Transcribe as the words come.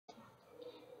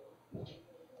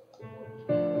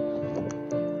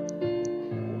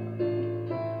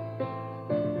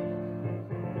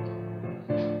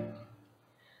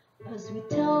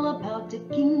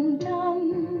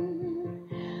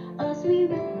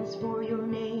for your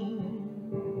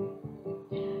name.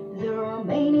 There are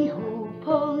many who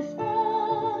oppose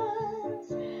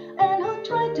us and who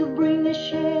try to bring us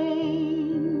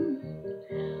shame.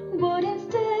 But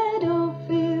instead of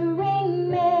fearing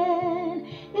men,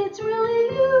 it's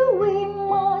really you we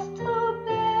must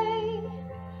obey.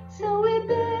 So we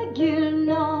beg you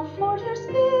now for your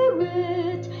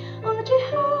spirit, oh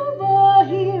Jehovah,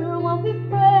 hear what we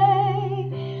pray.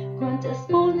 Grant us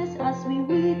boldness as we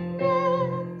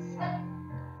witness,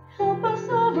 help us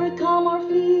overcome our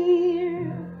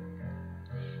fear.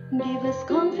 Give us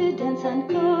confidence and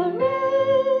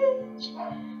courage,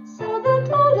 so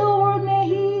that all the world may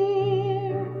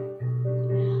hear.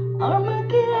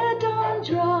 Armageddon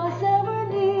draws ever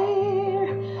near,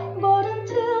 but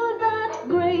until that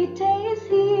great day is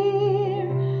here,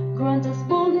 grant us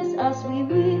boldness as we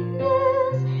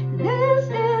witness. This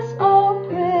is our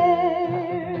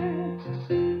prayer.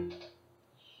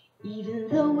 Even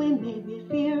though we may be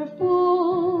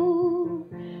fearful,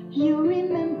 you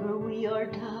remember we are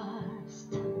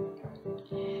dust.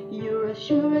 Your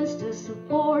assurance to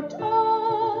support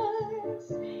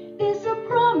us is a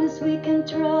promise we can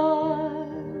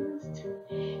trust.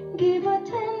 Give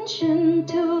attention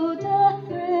to the